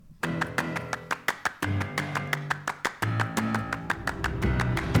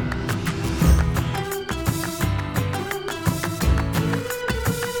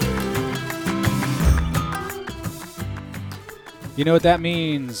You know what that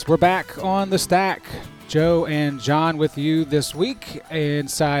means. We're back on the stack. Joe and John with you this week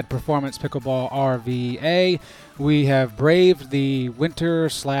inside Performance Pickleball RVA. We have braved the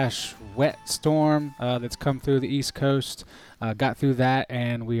winter/wet storm that's come through the East Coast. Got through that,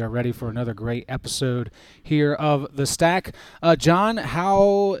 and we are ready for another great episode here of The Stack. John,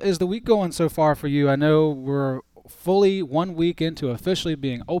 how is the week going so far for you? I know we're fully 1 week into officially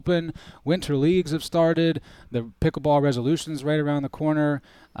being open. Winter leagues have started. The pickleball resolution's right around the corner.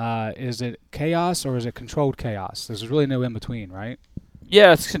 Is it chaos or is it controlled chaos? There's really no in between, right?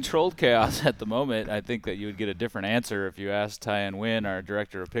 Yeah, it's controlled chaos at the moment. I think that you would get a different answer if you asked Tyan Nguyen, our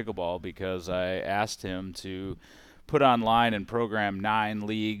director of pickleball, because I asked him to put online and program 9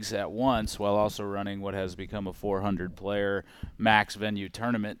 leagues at once while also running what has become a 400-player max venue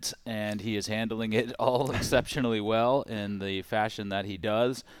tournament, and he is handling it all exceptionally well in the fashion that he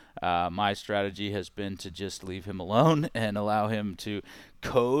does. My strategy has been to just leave him alone and allow him to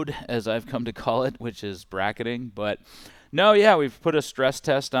code, as I've come to call it, which is bracketing. But no, yeah, we've put a stress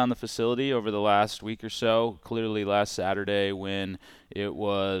test on the facility over the last week or so. Clearly last Saturday when it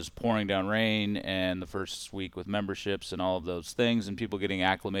was pouring down rain and the first week with memberships and all of those things and people getting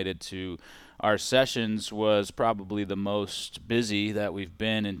acclimated to our sessions was probably the most busy that we've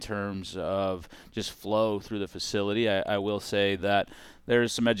been in terms of just flow through the facility. I will say that there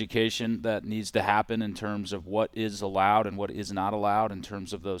is some education that needs to happen in terms of what is allowed and what is not allowed in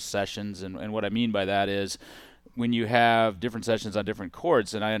terms of those sessions. And what I mean by that is when you have different sessions on different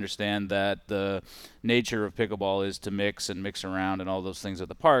courts, and I understand that the nature of pickleball is to mix and mix around and all those things at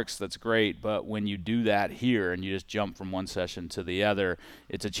the parks, that's great, but when you do that here and you just jump from one session to the other,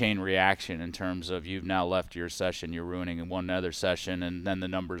 it's a chain reaction in terms of you've now left your session, you're ruining one other session, and then the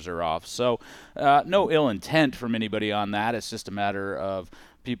numbers are off. So no ill intent from anybody on that. It's just a matter of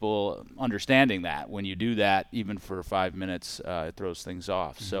people understanding that when you do that, even for 5 minutes, it throws things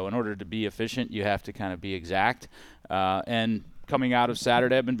off. Mm-hmm. So in order to be efficient, you have to kind of be exact. And coming out of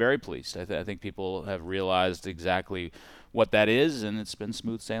Saturday, I've been very pleased. I think people have realized exactly what that is, and it's been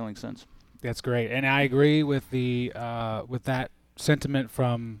smooth sailing since. That's great, and I agree with the with that sentiment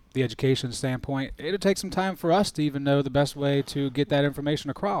from the education standpoint. It'll take some time for us to even know the best way to get that information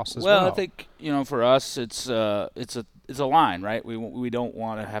across as well. Well, I think, for us, it's a line, right? We don't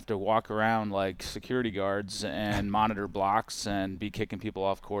want to have to walk around like security guards and monitor blocks and be kicking people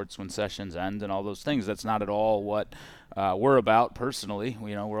off courts when sessions end and all those things. That's not at all what we're about personally.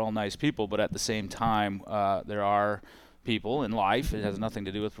 We're all nice people, but at the same time, there are people in life, it has nothing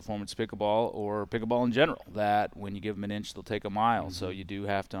to do with performance pickleball or pickleball in general, that when you give them an inch, they'll take a mile. Mm-hmm. So you do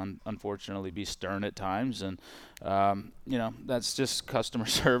have to unfortunately be stern at times, and that's just customer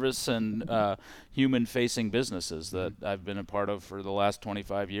service and human-facing businesses that I've been a part of for the last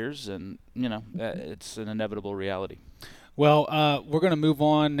 25 years, and it's an inevitable reality. Well, we're going to move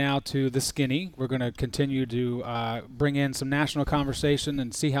on now to the skinny. We're going to continue to bring in some national conversation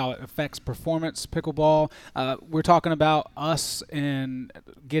and see how it affects performance pickleball. We're talking about us and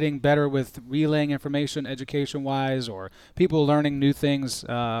getting better with relaying information education-wise, or people learning new things,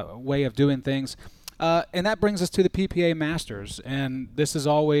 way of doing things. And that brings us to the PPA Masters. And this is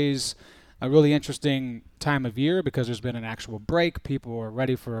always a really interesting time of year because there's been an actual break. People are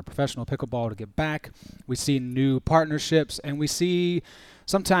ready for a professional pickleball to get back. We see new partnerships, and we see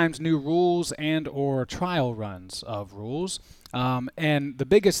sometimes new rules and or trial runs of rules. And the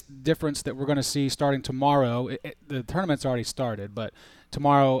biggest difference that we're going to see starting tomorrow, the tournament's already started, but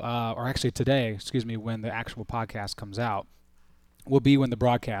tomorrow, or actually today, when the actual podcast comes out, will be when the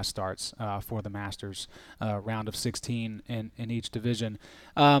broadcast starts for the Masters round of 16 in each division.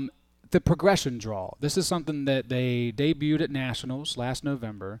 The progression draw. This is something that they debuted at Nationals last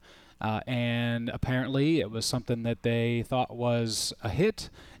November, and apparently it was something that they thought was a hit,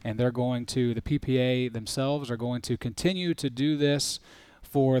 and the PPA themselves are going to continue to do this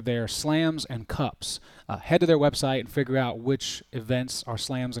for their slams and cups. Head to their website and figure out which events are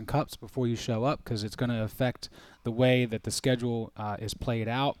slams and cups before you show up, because it's going to affect the way that the schedule is played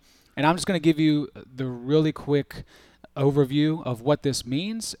out. And I'm just going to give you the really quick overview of what this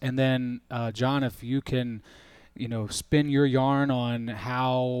means, and then John, if you can spin your yarn on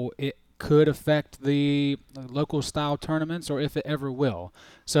how it could affect the local style tournaments, or if it ever will.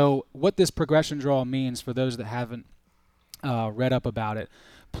 So what this progression draw means, for those that haven't read up about it,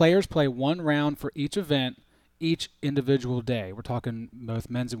 players play one round for each event each individual day. We're talking both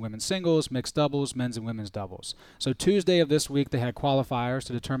men's and women's singles, mixed doubles, men's and women's doubles. So Tuesday of this week, they had qualifiers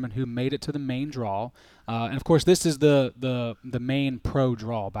to determine who made it to the main draw. And of course, this is the main pro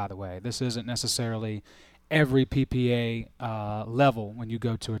draw, by the way. This isn't necessarily every PPA level when you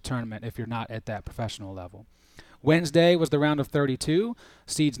go to a tournament if you're not at that professional level. Wednesday was the round of 32.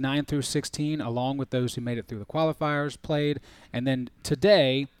 Seeds 9 through 16, along with those who made it through the qualifiers, played. And then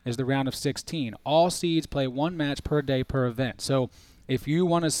today is the round of 16. All seeds play one match per day per event. So if you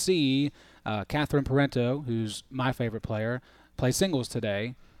want to see Catherine Parento, who's my favorite player, play singles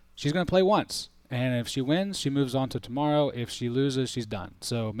today, she's going to play once. And if she wins, she moves on to tomorrow. If she loses, she's done.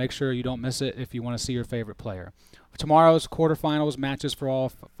 So make sure you don't miss it if you want to see your favorite player. Tomorrow's quarterfinals, matches for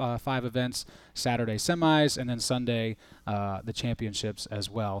all 5 events, Saturday semis, and then Sunday the championships as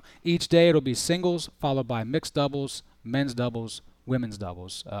well. Each day it'll be singles, followed by mixed doubles, men's doubles, women's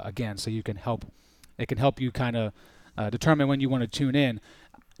doubles. Again, so it can help you kind of determine when you want to tune in.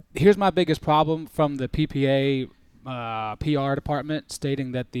 Here's my biggest problem from the PPA PR department,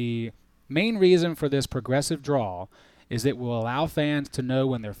 stating that the main reason for this progressive draw is it will allow fans to know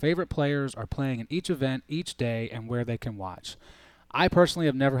when their favorite players are playing in each event, each day, and where they can watch. I personally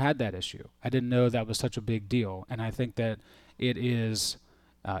have never had that issue. I didn't know that was such a big deal, and I think that it is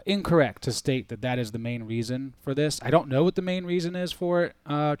incorrect to state that that is the main reason for this. I don't know what the main reason is for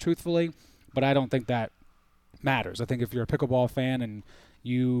it, truthfully, but I don't think that matters. I think if you're a pickleball fan and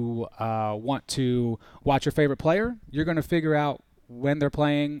you want to watch your favorite player, you're going to figure out when they're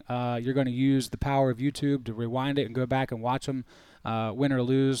playing. You're going to use the power of YouTube to rewind it and go back and watch them win or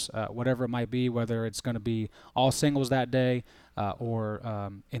lose, whatever it might be, whether it's going to be all singles that day or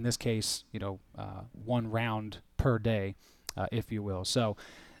in this case, one round per day, if you will. So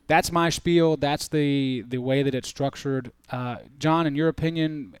that's my spiel. That's the way that it's structured. John, in your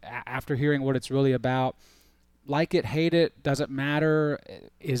opinion, after hearing what it's really about, like it, hate it, does it matter?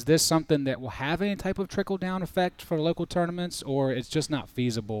 Is this something that will have any type of trickle-down effect for local tournaments, or it's just not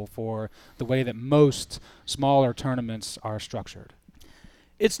feasible for the way that most smaller tournaments are structured?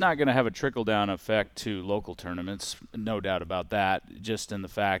 It's not going to have a trickle-down effect to local tournaments, no doubt about that, just in the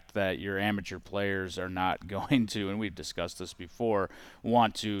fact that your amateur players are not going to, and we've discussed this before,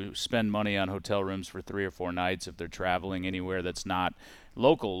 want to spend money on hotel rooms for 3 or 4 nights if they're traveling anywhere that's not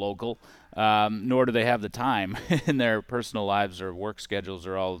local, nor do they have the time in their personal lives or work schedules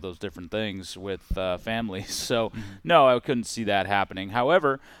or all of those different things with families. So, no, I couldn't see that happening.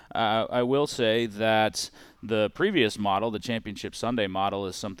 However, I will say that the previous model, the Championship Sunday model,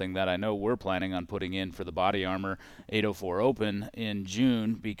 is something that I know we're planning on putting in for the Body Armor 804 Open in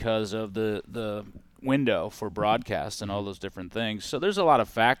June because of the window for broadcast and all those different things. So there's a lot of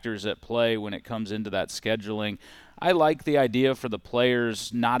factors at play when it comes into that scheduling. I like the idea for the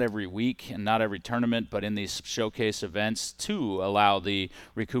players, not every week and not every tournament, but in these showcase events to allow the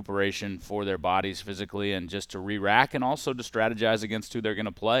recuperation for their bodies physically and just to re-rack and also to strategize against who they're going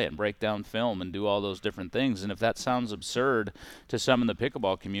to play and break down film and do all those different things. And if that sounds absurd to some in the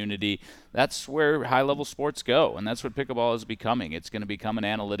pickleball community, that's where high-level sports go, and that's what pickleball is becoming. It's going to become an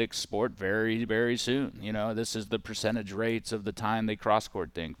analytics sport very, very soon. This is the percentage rates of the time they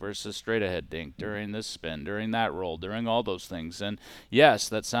cross-court dink versus straight-ahead dink during this spin, during that roll, during all those things. And yes,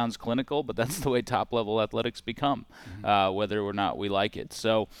 that sounds clinical, but that's the way top-level athletics become, whether or not we like it.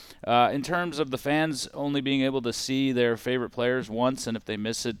 So in terms of the fans only being able to see their favorite players once, and if they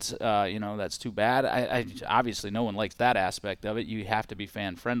miss it, that's too bad. I obviously, no one likes that aspect of it. You have to be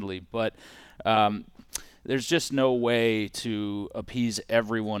fan-friendly, but there's just no way to appease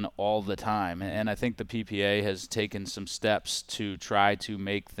everyone all the time. And I think the PPA has taken some steps to try to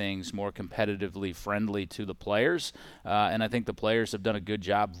make things more competitively friendly to the players. And I think the players have done a good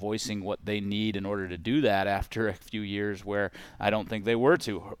job voicing what they need in order to do that after a few years where I don't think they were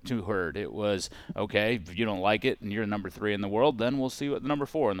too heard. It was, okay, if you don't like it and you're number 3 in the world, then we'll see what the number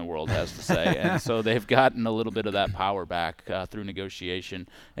 4 in the world has to say. And so they've gotten a little bit of that power back through negotiation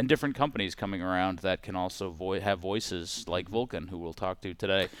and different companies coming around that can also have voices like VULCAN, who we'll talk to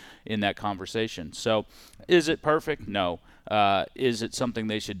today in that conversation. So is it perfect? No. Is it something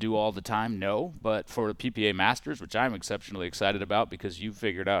they should do all the time? No. But for the PPA Masters, which I'm exceptionally excited about because you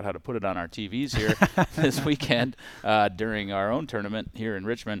figured out how to put it on our TVs here this weekend during our own tournament here in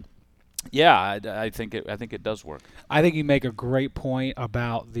Richmond, yeah, I think it does work. I think you make a great point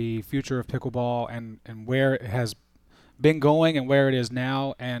about the future of pickleball and where it has been going and where it is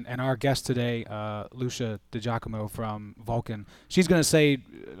now. And our guest today, Lucia DiGiacomo from VULCAN, she's going to say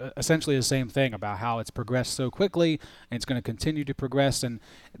essentially the same thing about how it's progressed so quickly and it's going to continue to progress. And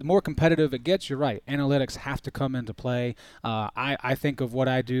the more competitive it gets, you're right, analytics have to come into play. I think of what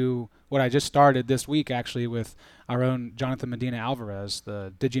I do, what I just started this week actually with our own Jonathan Medina Alvarez,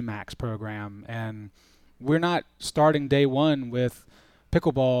 the Digimax program. And we're not starting day one with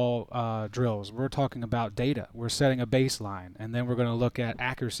pickleball drills. We're talking about data. We're setting a baseline, and then we're going to look at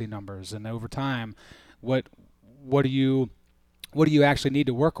accuracy numbers. And over time, what do you what do you actually need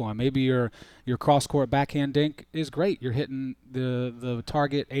to work on? Maybe your cross-court backhand dink is great. You're hitting the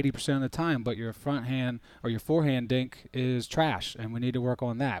target 80% of the time, but your front hand or your forehand dink is trash, and we need to work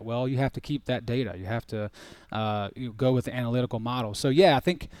on that. Well, you have to keep that data. You have to go with the analytical model. So, yeah, I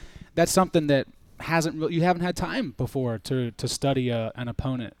think that's something that you haven't had time before to study an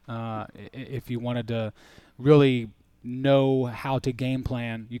opponent. If you wanted to really know how to game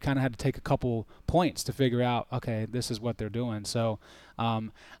plan, you kind of had to take a couple points to figure out, okay, this is what they're doing. So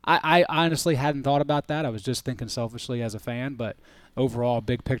I honestly hadn't thought about that. I was just thinking selfishly as a fan, but overall,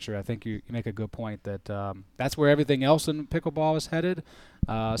 big picture, I think you make a good point that that's where everything else in pickleball is headed.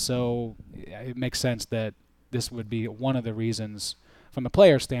 So it makes sense that this would be one of the reasons from a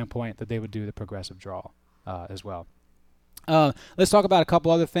player standpoint that they would do the progressive draw as well. Let's talk about a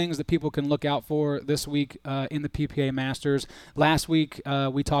couple other things that people can look out for this week in the PPA Masters. Last week,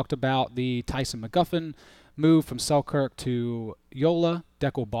 we talked about the Tyson McGuffin move from Selkirk to Yola.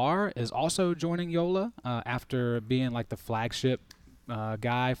 Dekel Bar is also joining Yola after being like the flagship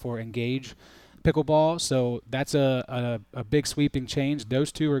guy for Engage Pickleball. So that's a big sweeping change.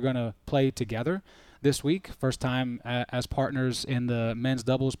 Those two are going to play together this week. First time as partners in the men's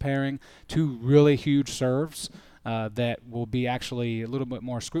doubles pairing. Two really huge serves that will be actually a little bit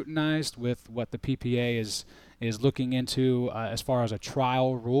more scrutinized with what the PPA is looking into as far as a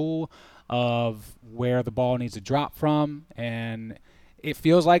trial rule of where the ball needs to drop from. And it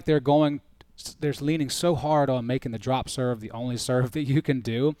feels like they're leaning so hard on making the drop serve the only serve that you can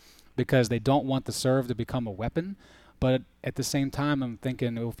do because they don't want the serve to become a weapon. But at the same time, I'm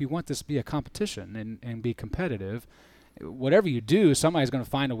thinking, well, if you want this to be a competition and be competitive, whatever you do, somebody's going to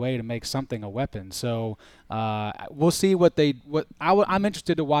find a way to make something a weapon. So we'll see I'm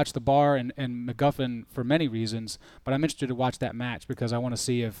interested to watch the Bar and McGuffin for many reasons, but I'm interested to watch that match because I want to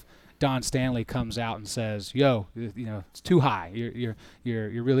see if Don Stanley comes out and says, "Yo, it's too high. You're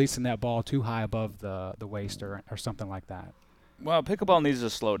releasing that ball too high above the waist or something like that." Well, pickleball needs to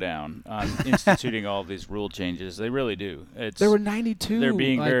slow down on instituting all of these rule changes. They really do. There were 92. They're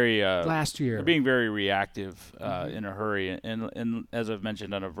being very last year. They're being very reactive in a hurry, and as I've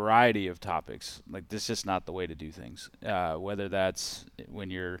mentioned on a variety of topics, like this is just not the way to do things. Whether that's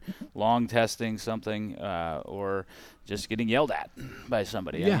when you're long testing something or just getting yelled at by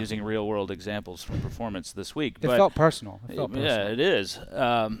somebody. Yeah. I'm using real-world examples from performance this week. It felt personal. Yeah, it is.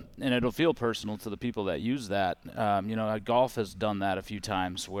 And it'll feel personal to the people that use that. Golf has done that a few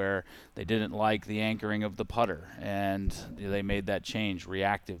times where they didn't like the anchoring of the putter, and they made that change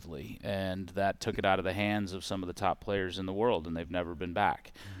reactively, and that took it out of the hands of some of the top players in the world, and they've never been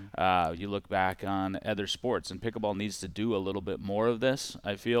back. You look back on other sports, and pickleball needs to do a little bit more of this,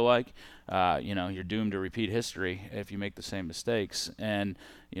 I feel like. You're doomed to repeat history if you make the same mistakes. And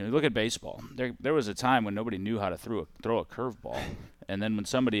you look at baseball. There was a time when nobody knew how to throw a curveball, and then when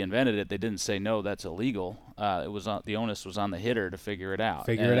somebody invented it, they didn't say no, that's illegal. The onus was on the hitter to figure it out.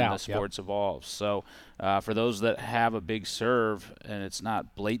 The sports evolves. So for those that have a big serve and it's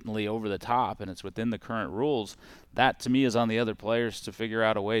not blatantly over the top and it's within the current rules, that to me is on the other players to figure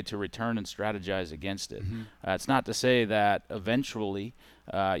out a way to return and strategize against it. It's not to say that eventually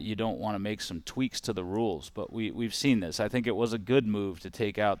you don't want to make some tweaks to the rules, but we've seen this. I think it was a good move to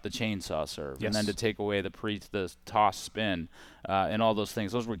take out the chainsaw serve and then to take away the toss spin and all those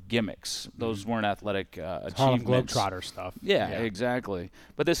things. Those were gimmicks. Those weren't athletic achievements. Harlem Globetrotter stuff. Yeah, exactly.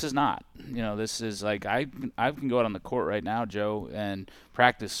 But this is not. This is like I can go out on the court right now, Joe, and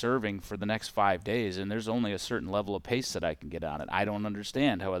practice serving for the next 5 days, and there's only a certain level of pace that I can get on it. I don't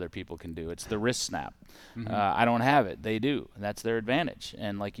understand how other people can do it. It's the wrist snap. I don't have it. They do, and that's their advantage.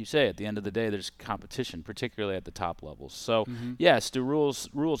 And like you say, at the end of the day, there's competition, particularly at the top levels. So, yes, do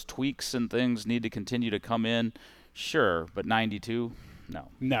rules tweaks and things need to continue to come in? Sure, but 92?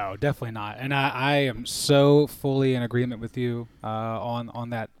 No, definitely not. And I am so fully in agreement with you on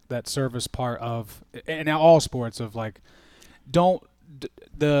that service part of, and now all sports of like,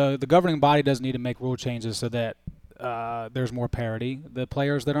 the governing body doesn't need to make rule changes so that there's more parity. The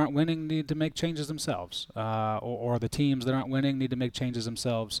players that aren't winning need to make changes themselves, or the teams that aren't winning need to make changes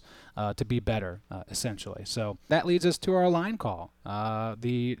themselves to be better, essentially. So that leads us to our line call.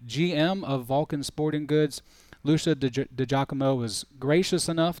 The GM of Vulcan Sporting Goods, Lucia DiGiacomo, was gracious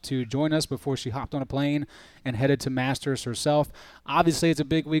enough to join us before she hopped on a plane and headed to Masters herself. Obviously, it's a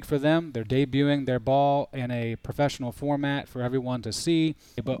big week for them. They're debuting their ball in a professional format for everyone to see.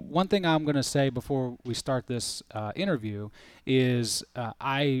 But one thing I'm going to say before we start this interview is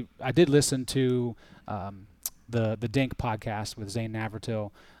I did listen to the Dink podcast with Zane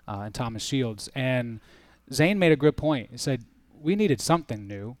Navratil and Thomas Shields, and Zane made a good point. He said, we needed something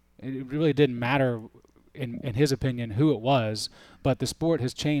new. It really didn't matter in his opinion, who it was. But the sport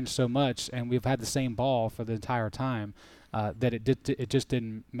has changed so much, and we've had the same ball for the entire time. That it just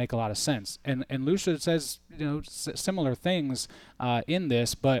didn't make a lot of sense. And Lucia says similar things in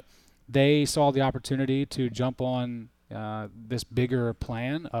this, but they saw the opportunity to jump on this bigger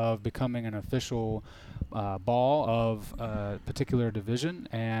plan of becoming an official ball of a particular division,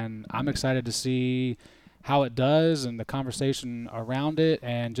 and I'm excited to see how it does and the conversation around it.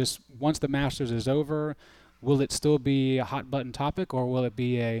 And just once the Masters is over, will it still be a hot button topic, or will it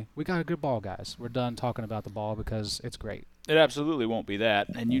be we got a good ball, guys? We're done talking about the ball because it's great. It absolutely won't be that,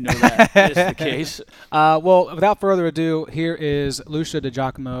 and you know that is the case. Well, without further ado, here is Lucia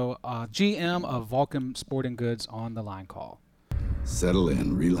DiGiacomo, GM of Vulcan Sporting Goods, on the line call. Settle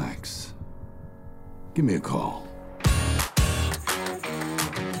in, relax. Give me a call.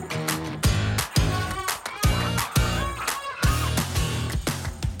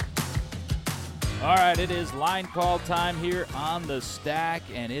 All right, it is line call time here on the Stack,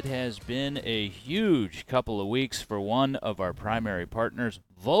 and it has been a huge couple of weeks for one of our primary partners,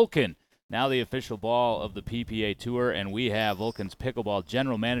 Vulcan, now the official ball of the PPA Tour, and we have Vulcan's pickleball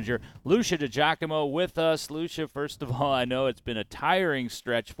general manager, Lucia DiGiacomo, with us. Lucia, first of all, I know it's been a tiring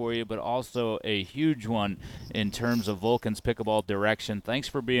stretch for you, but also a huge one in terms of Vulcan's pickleball direction. Thanks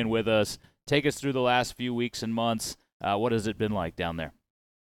for being with us. Take us through the last few weeks and months. What has it been like down there?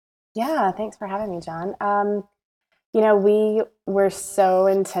 Yeah, thanks for having me, John. We were so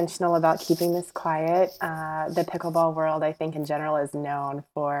intentional about keeping this quiet. The pickleball world, I think, in general, is known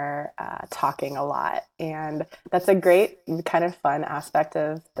for talking a lot. And that's a great kind of fun aspect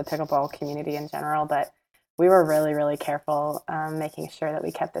of the pickleball community in general. But we were really, really careful making sure that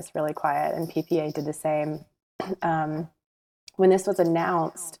we kept this really quiet. And PPA did the same. When this was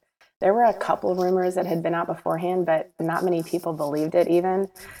announced, there were a couple rumors that had been out beforehand, but not many people believed it even.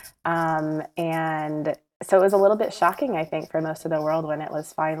 And so it was a little bit shocking, I think, for most of the world when it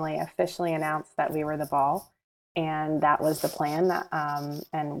was finally officially announced that we were the ball. And that was the plan.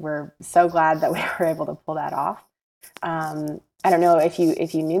 And we're so glad that we were able to pull that off. I don't know if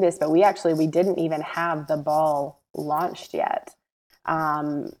you knew this, but we didn't even have the ball launched yet.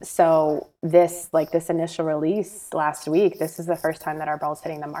 So this initial release last week, this is the first time that our ball's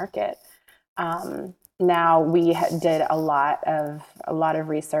hitting the market. Now we did a lot of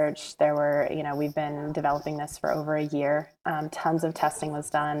research. We've been developing this for over a year. Tons of testing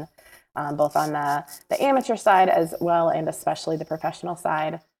was done, both on the amateur side as well, and especially the professional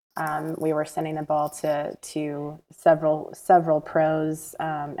side. We were sending the ball to several pros,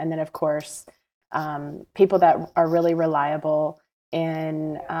 and then of course, people that are really reliable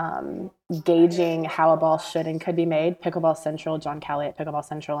in gauging how a ball should and could be made. Pickleball Central, John Cowley at Pickleball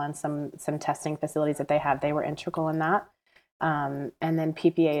Central, and some testing facilities that they were integral in that. And then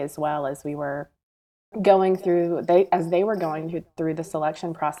PPA as well, as we were going through, they were going through the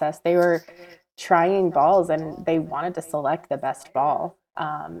selection process, they were trying balls and they wanted to select the best ball.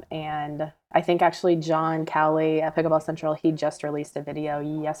 And I think actually John Cowley at Pickleball Central, he just released a video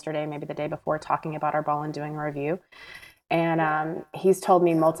yesterday, maybe the day before, talking about our ball and doing a review. And he's told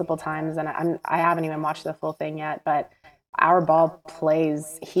me multiple times, and I haven't even watched the full thing yet, but our ball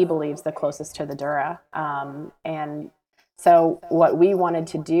plays, he believes, the closest to the Dura. And so what we wanted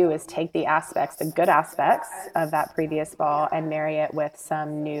to do is take the good aspects of that previous ball and marry it with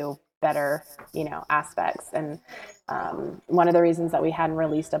some new, better, aspects. And one of the reasons that we hadn't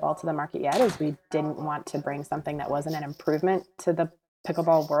released a ball to the market yet is we didn't want to bring something that wasn't an improvement to the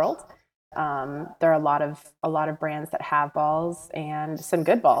pickleball world. There are a lot of brands that have balls and some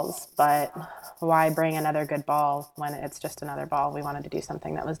good balls, but why bring another good ball when it's just another ball? We wanted to do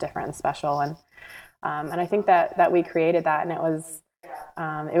something that was different and special, and I think that we created that, and it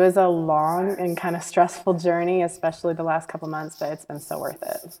was a long and kind of stressful journey, especially the last couple months, but it's been so worth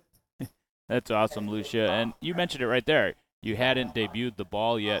it. That's awesome, Lucia, and you mentioned it right there. You hadn't debuted the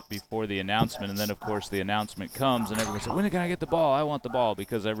ball yet before the announcement, and then, of course, the announcement comes, and everybody said, when can I get the ball? I want the ball,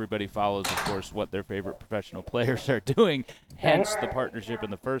 because everybody follows, of course, what their favorite professional players are doing, hence the partnership in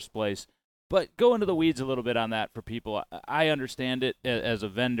the first place. But go into the weeds a little bit on that for people. I understand it as a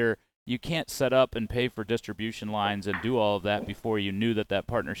vendor. You can't set up and pay for distribution lines and do all of that before you knew that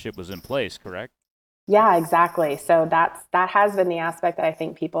partnership was in place, correct? Yeah, exactly. So that has been the aspect that I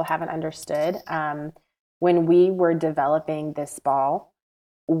think people haven't understood. When we were developing this ball,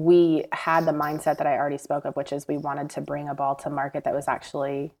 we had the mindset that I already spoke of, which is we wanted to bring a ball to market that was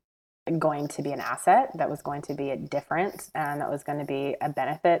actually going to be an asset, that was going to be different, and that was going to be a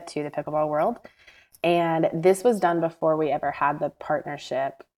benefit to the pickleball world. And this was done before we ever had the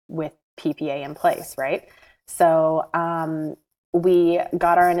partnership with PPA in place, right? So we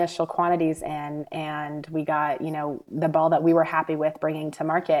got our initial quantities in, and we got, the ball that we were happy with bringing to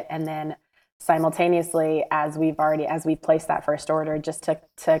market. And then simultaneously, as we've placed that first order just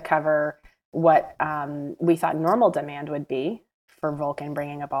to cover what we thought normal demand would be for Vulcan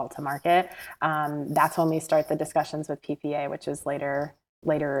bringing a ball to market, that's when we start the discussions with PPA, which is later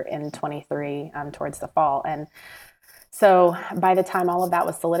in 23, towards the fall. And so by the time all of that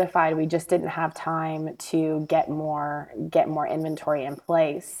was solidified, we just didn't have time to get more inventory in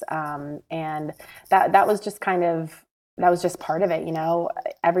place, and that was just part of it.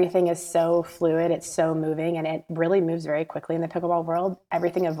 Everything is so fluid, it's so moving, and it really moves very quickly in the pickleball world.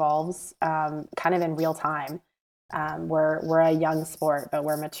 Everything evolves kind of in real time. We're a young sport, but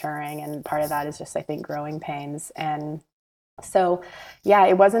we're maturing, and part of that is just, I think, growing pains. And so, yeah,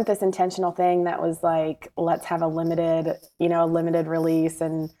 it wasn't this intentional thing that was like, let's have a limited release,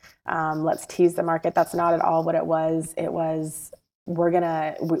 and let's tease the market. That's not at all what it was. It was,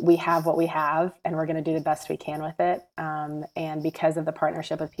 we have what we have, and we're gonna do the best we can with it. And because of the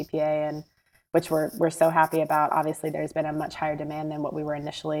partnership with PPA, and which we're so happy about, obviously there's been a much higher demand than what we were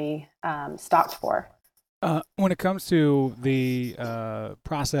initially stocked for. When it comes to the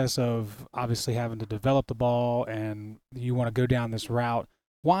process of obviously having to develop the ball and you want to go down this route,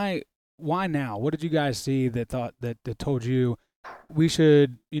 why now? What did you guys see that told you we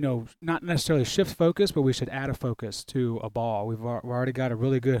should, not necessarily shift focus, but we should add a focus to a ball? We've already got a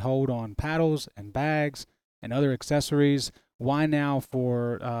really good hold on paddles and bags and other accessories. Why now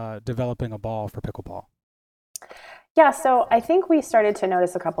for developing a ball for pickleball? Yeah, so I think we started to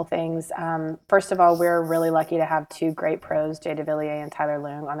notice a couple things. First of all, we're really lucky to have two great pros, Jay DeVilliers and Tyler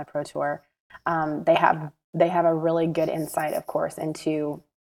Leung, on the Pro Tour. They have a really good insight, of course, into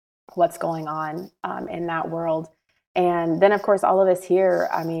what's going on in that world. And then, of course, all of us here,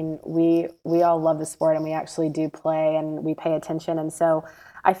 I mean, we all love the sport, and we actually do play, and we pay attention. And so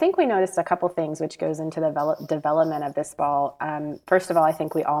I think we noticed a couple things which goes into the development of this ball. First of all, I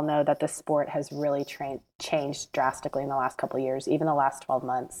think we all know that the sport has really changed drastically in the last couple of years, even the last 12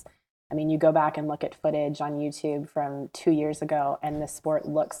 months. I mean, you go back and look at footage on YouTube from 2 years ago, and the sport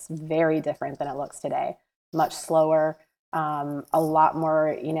looks very different than it looks today. Much slower, a lot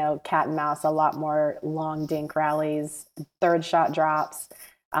more, cat and mouse, a lot more long dink rallies, third shot drops.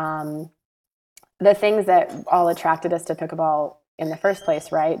 The things that all attracted us to pickleball in the first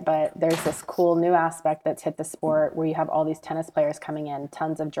place, right? But there's this cool new aspect that's hit the sport where you have all these tennis players coming in,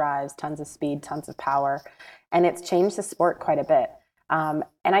 tons of drives, tons of speed, tons of power, and it's changed the sport quite a bit.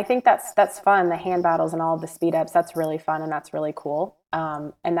 And I think that's fun. The hand battles and all of the speed ups, that's really fun, and that's really cool.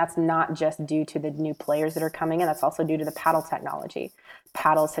 And that's not just due to the new players that are coming in, that's also due to the paddle technology.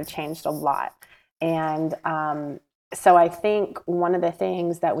 Paddles have changed a lot. And so I think one of the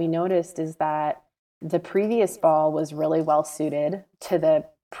things that we noticed is that the previous ball was really well suited to the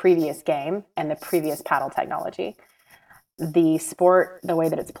previous game and the previous paddle technology. The sport, the way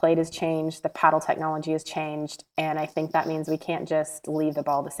that it's played, has changed. The paddle technology has changed. And I think that means we can't just leave the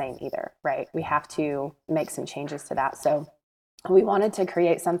ball the same either, right? We have to make some changes to that. So we wanted to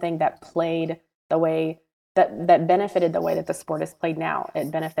create something that played the way that benefited the way that the sport is played now.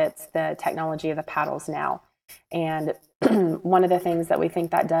 It benefits the technology of the paddles now. And one of the things that we think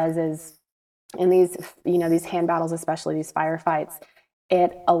that does is, in these hand battles, especially these firefights,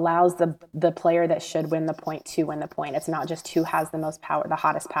 it allows the player that should win the point to win the point. It's not just who has the most power, the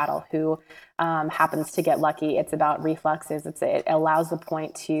hottest paddle, who happens to get lucky. It's about reflexes. It allows the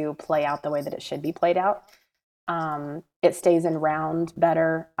point to play out the way that it should be played out. It stays in round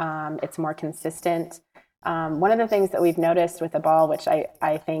better. It's more consistent. One of the things that we've noticed with the ball, which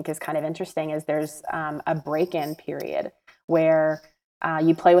I think is kind of interesting, is there's a break-in period where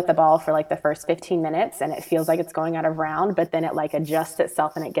you play with the ball for like the first 15 minutes and it feels like it's going out of round, but then it like adjusts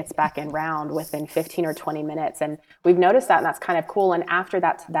itself and it gets back in round within 15 or 20 minutes. And we've noticed that, and that's kind of cool. And after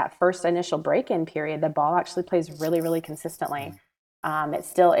that first initial break-in period, the ball actually plays really, really consistently.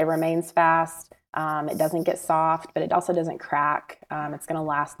 It remains fast. It doesn't get soft, but it also doesn't crack. It's going to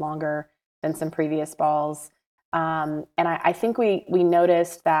last longer than some previous balls. And I think we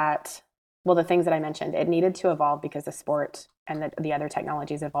noticed that, well, the things that I mentioned, it needed to evolve because the sport and the other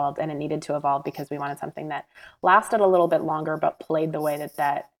technologies evolved, and it needed to evolve because we wanted something that lasted a little bit longer but played the way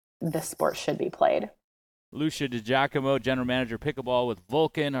that the sport should be played. Lucia DiGiacomo, General Manager Pickleball with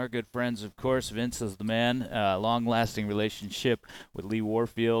Vulcan, our good friends, of course. Vince is the man. Long-lasting relationship with Lee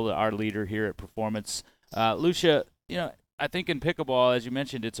Warfield, our leader here at Performance. Lucia, I think in pickleball, as you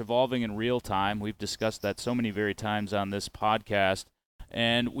mentioned, it's evolving in real time. We've discussed that so many very times on this podcast.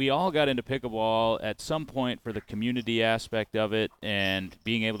 And we all got into pickleball at some point for the community aspect of it and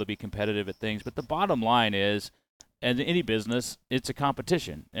being able to be competitive at things. But the bottom line is in any business, it's a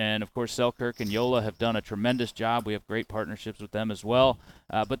competition. And, of course, Selkirk and Yola have done a tremendous job. We have great partnerships with them as well.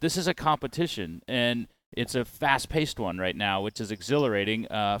 But this is a competition, and it's a fast-paced one right now, which is exhilarating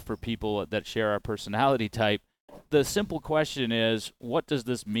for people that share our personality type. The simple question is, what does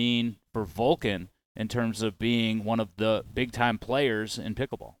this mean for Vulcan in terms of being one of the big-time players in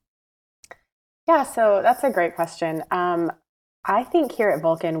pickleball? Yeah, so that's a great question. I think here at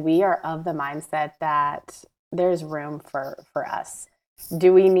Vulcan, we are of the mindset that there's room for us.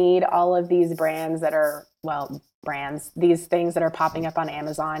 Do we need all of these brands that are, well, brands, these things that are popping up on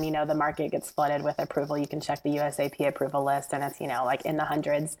Amazon? You know, the market gets flooded with approval. You can check the USAP approval list and it's, you know, like in the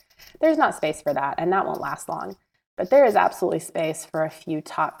hundreds. There's not space for that, and that won't last long. But there is absolutely space for a few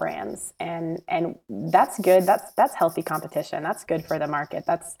top brands, and that's good. That's healthy competition. That's good for the market.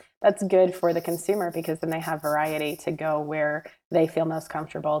 That's good for the consumer, because then they have variety to go where they feel most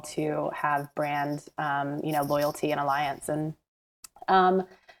comfortable to have brand, loyalty and alliance. And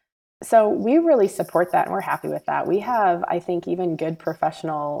so we really support that, and we're happy with that. We have, I think, even good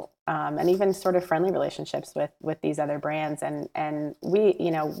professional and even sort of friendly relationships with these other brands, and we,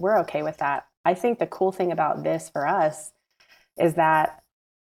 we're okay with that. I think the cool thing about this for us is that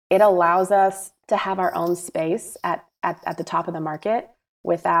it allows us to have our own space at the top of the market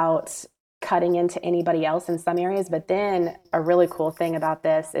without cutting into anybody else in some areas. But then a really cool thing about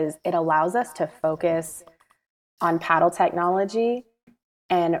this is it allows us to focus on paddle technology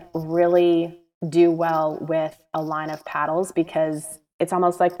and really do well with a line of paddles, because it's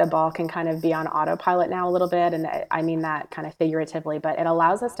almost like the ball can kind of be on autopilot now a little bit. And I mean that kind of figuratively, but it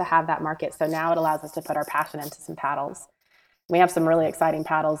allows us to have that market. So now it allows us to put our passion into some paddles. We have some really exciting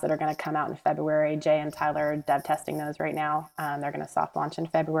paddles that are going to come out in February. Jay and Tyler are dev testing those right now. They're going to soft launch in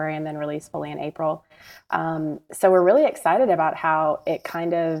February and then release fully in April. So we're really excited about how it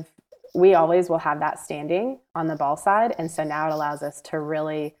we always will have that standing on the ball side. And so now it allows us to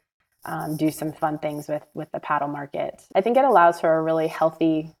really do some fun things with the paddle market. I think it allows for a really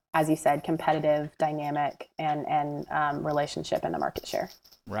healthy, as you said, competitive, dynamic, and relationship in the market share.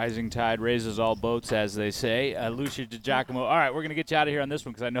 Rising tide raises all boats, as they say. Lucia DiGiacomo, all right, we're going to get you out of here on this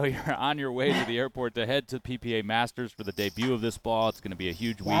one because I know you're on your way to the airport to head to PPA Masters for the debut of this ball. It's going to be a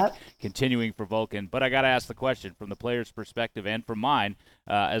huge week continuing for Vulcan. But I got to ask the question from the player's perspective and from mine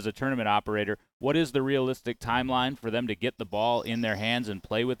as a tournament operator, what is the realistic timeline for them to get the ball in their hands and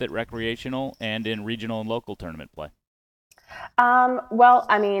play with it recreational and in regional and local tournament play? Well,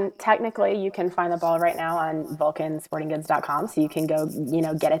 I mean, technically you can find the ball right now on vulcansportinggoods.com. So you can go,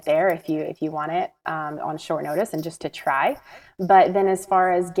 get it there if you want it, on short notice and just to try. But then as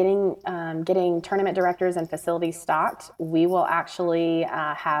far as getting tournament directors and facilities stocked, we will actually,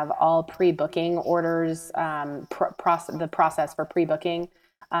 have all pre-booking orders, the process for pre-booking,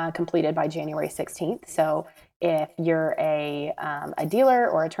 completed by January 16th. So if you're a dealer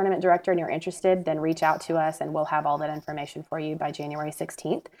or a tournament director and you're interested, then reach out to us and we'll have all that information for you by January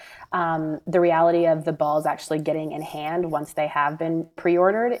 16th. The reality of the balls actually getting in hand once they have been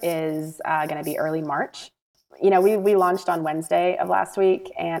pre-ordered is going to be early March. We launched on Wednesday of last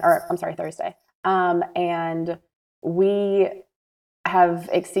week, Thursday. And we have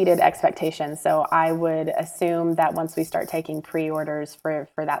exceeded expectations. So I would assume that once we start taking pre-orders for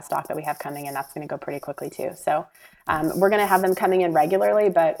that stock that we have coming in, that's going to go pretty quickly too. So we're going to have them coming in regularly,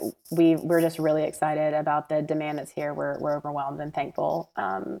 but we're just really excited about the demand that's here. We're overwhelmed and thankful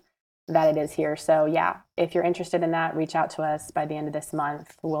that it is here. So yeah, if you're interested in that, reach out to us by the end of this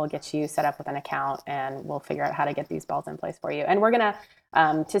month. We'll get you set up with an account and we'll figure out how to get these balls in place for you. And we're going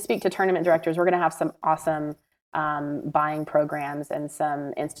to speak to tournament directors, we're going to have some awesome buying programs and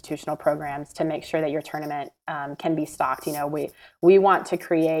some institutional programs to make sure that your tournament can be stocked. We want to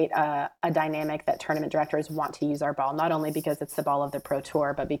create a dynamic that tournament directors want to use our ball, not only because it's the ball of the Pro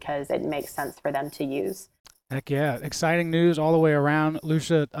Tour, but because it makes sense for them to use. Heck yeah. Exciting news all the way around.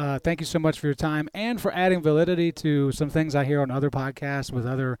 Lucia, thank you so much for your time and for adding validity to some things I hear on other podcasts with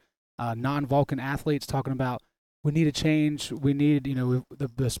other non-Vulcan athletes talking about we need a change. We need,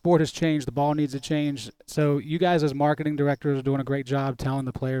 the sport has changed. The ball needs to change. So you guys as marketing directors are doing a great job telling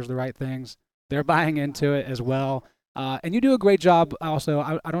the players the right things. They're buying into it as well. And you do a great job also.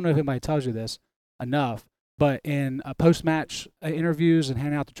 I don't know if anybody tells you this enough, but in post-match interviews and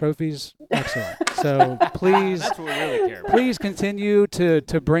handing out the trophies, excellent. So please, that's what we really care about. Please continue to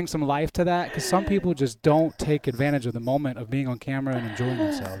bring some life to that, because some people just don't take advantage of the moment of being on camera and enjoying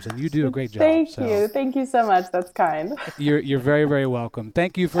themselves, and you do a great job. Thank you so much. That's kind. You're very, very welcome.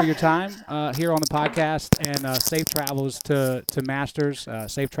 Thank you for your time here on the podcast, and safe travels to Masters.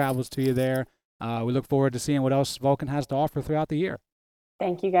 Safe travels to you there. We look forward to seeing what else Vulcan has to offer throughout the year.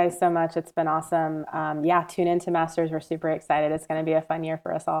 Thank you guys so much. It's been awesome. Yeah, tune into Masters. We're super excited. It's going to be a fun year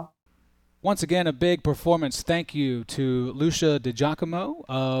for us all. Once again, a big performance thank you to Lucia DiGiacomo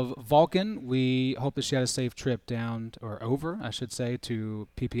of VULCAN. We hope that she had a safe trip down, or over, I should say, to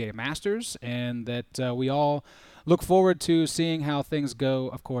PPA Masters, and that we all look forward to seeing how things go,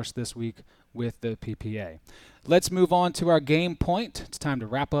 of course, this week with the PPA. Let's move on to our game point. It's time to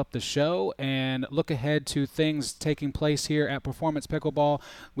wrap up the show and look ahead to things taking place here at Performance Pickleball.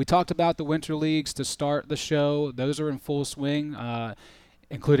 We talked about the Winter Leagues to start the show. Those are in full swing,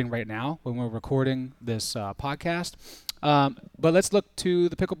 including right now when we're recording this podcast. But let's look to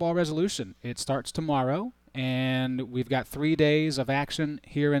the Pickleball Resolution. It starts tomorrow, and we've got 3 days of action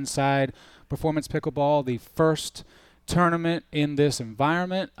here inside Performance Pickleball, the first tournament in this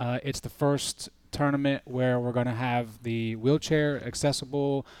environment. It's the first tournament where we're going to have the wheelchair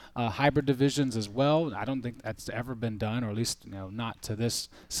accessible hybrid divisions as well. I don't think that's ever been done, or at least not to this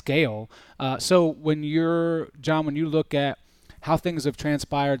scale. So when you're, John, when you look at how things have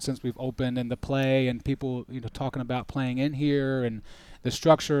transpired since we've opened and the play and people talking about playing in here and the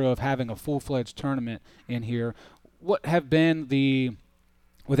structure of having a full-fledged tournament in here, what have been the,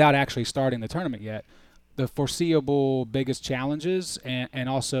 without actually starting the tournament yet, the foreseeable biggest challenges, and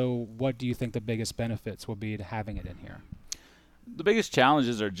also what do you think the biggest benefits will be to having it in here? The biggest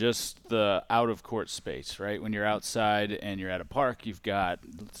challenges are just the out-of-court space, right? When you're outside and you're at a park, you've got,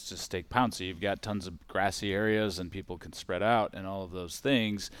 let's just take Pouncey, you've got tons of grassy areas and people can spread out and all of those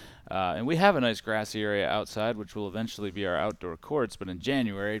things. And we have a nice grassy area outside, which will eventually be our outdoor courts, but in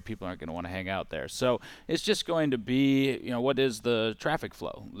January, people aren't going to want to hang out there. So it's just going to be, what is the traffic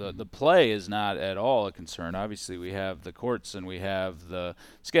flow? The play is not at all a concern. Obviously, we have the courts and we have the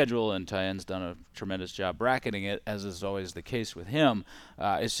schedule, and Tyen's done a tremendous job bracketing it, as is always the case with him.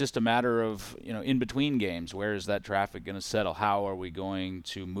 It's just a matter of, in between games, where is that traffic going to settle? How are we going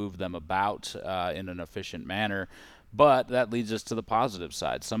to move them about in an efficient manner? But that leads us to the positive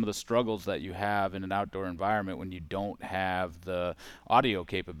side. Some of the struggles that you have in an outdoor environment when you don't have the audio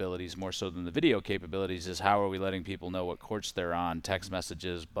capabilities more so than the video capabilities is how are we letting people know what courts they're on, text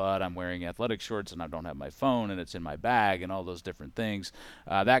messages, but I'm wearing athletic shorts and I don't have my phone and it's in my bag and all those different things.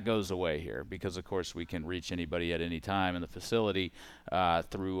 That goes away here because, of course, we can reach anybody at any time in the facility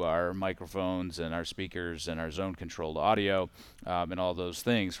through our microphones and our speakers and our zone-controlled audio and all those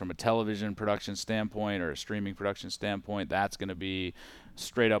things. From a television production standpoint or a streaming production standpoint, that's going to be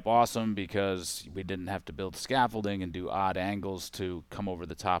straight up awesome because we didn't have to build scaffolding and do odd angles to come over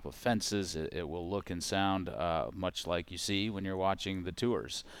the top of fences. It will look and sound much like you see when you're watching the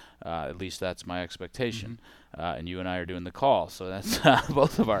tours. At least that's my expectation. And you and I are doing the call, so that's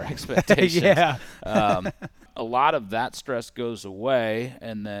both of our expectations. Yeah. A lot of that stress goes away,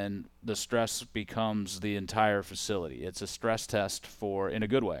 and then the stress becomes the entire facility. It's a stress test in a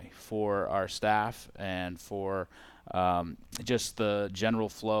good way, for our staff and for just the general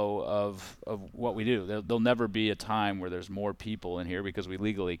flow of what we do. There'll never be a time where there's more people in here because we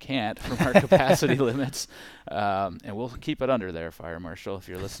legally can't from our capacity limits. And we'll keep it under there, Fire Marshal, if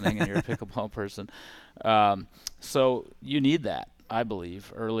you're listening and you're a pickleball person. So you need that, I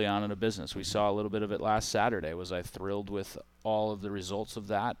believe, early on in a business. We saw a little bit of it last Saturday. Was I thrilled with all of the results of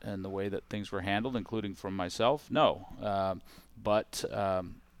that and the way that things were handled, including from myself? No. But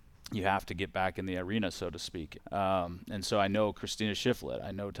you have to get back in the arena, so to speak. And so I know Christina Shiflett,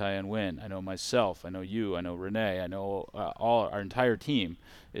 I know Tyen Nguyen, I know myself, I know you, I know Renee, I know our entire team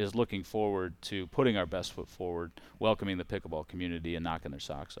is looking forward to putting our best foot forward, welcoming the pickleball community and knocking their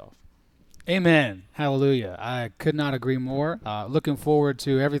socks off. Amen. Hallelujah. I could not agree more. Looking forward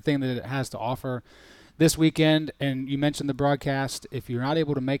to everything that it has to offer this weekend. And you mentioned the broadcast. If you're not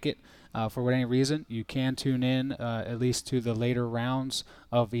able to make it for any reason, you can tune in at least to the later rounds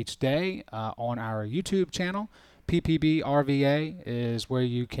of each day on our YouTube channel. PPB RVA is where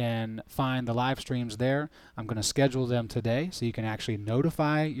you can find the live streams there. I'm going to schedule them today so you can actually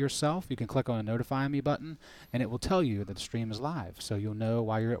notify yourself. You can click on the Notify Me button, and it will tell you that the stream is live. So you'll know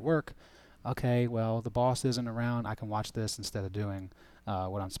while you're at work, okay, well, the boss isn't around. I can watch this instead of doing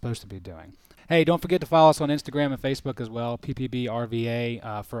what I'm supposed to be doing. Hey, don't forget to follow us on Instagram and Facebook as well,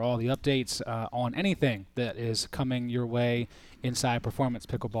 PPBRVA, for all the updates on anything that is coming your way inside Performance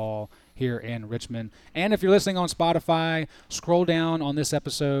Pickleball here in Richmond. And if you're listening on Spotify, scroll down on this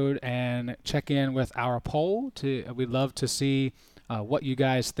episode and check in with our poll. We'd love to see what you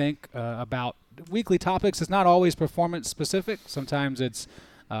guys think about weekly topics. It's not always performance specific. Sometimes it's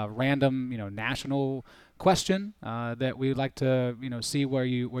random, national question that we'd like to, see where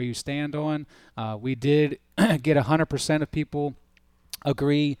you stand on. We did get 100% of people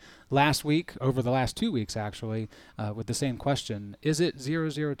agree last week, over the last 2 weeks actually, with the same question. Is it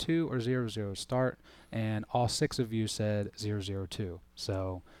 002 or 00 start? And all 6 of you said 002.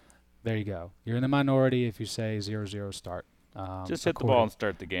 So there you go. You're in the minority if you say 00 start. Just hit the ball and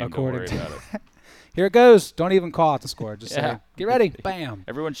start the game. Don't worry about it. Here it goes. Don't even call out the score. Just say, get ready. Bam.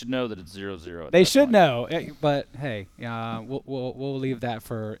 Everyone should know that it's 0-0. They should know. But, hey, we'll leave that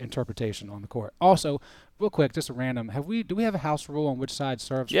for interpretation on the court. Also, real quick, just a random, do we have a house rule on which side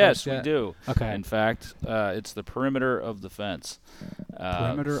serves Yes, first yet? we do. Okay. In fact, it's the perimeter of the fence.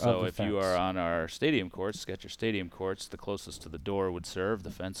 So if you are on our stadium courts, Sketcher Stadium courts, the closest to the door would serve.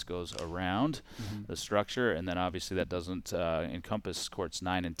 The fence goes around the structure, and then obviously that doesn't encompass courts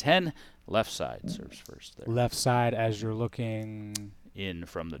 9 and 10. Left side serves first there. Left side as you're looking in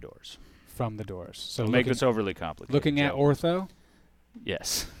from the doors. From the doors. So make this overly complicated. Looking at ortho?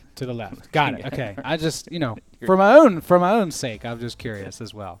 Yes. To the left. Got it. Okay. I just, for my own sake, I'm just curious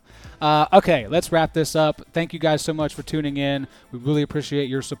as well. Okay, let's wrap this up. Thank you guys so much for tuning in. We really appreciate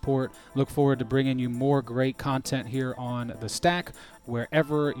your support. Look forward to bringing you more great content here on The Stack,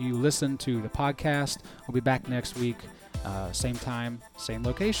 wherever you listen to the podcast. We'll be back next week, same time, same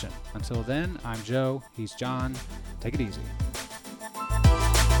location. Until then, I'm Joe. He's John. Take it easy.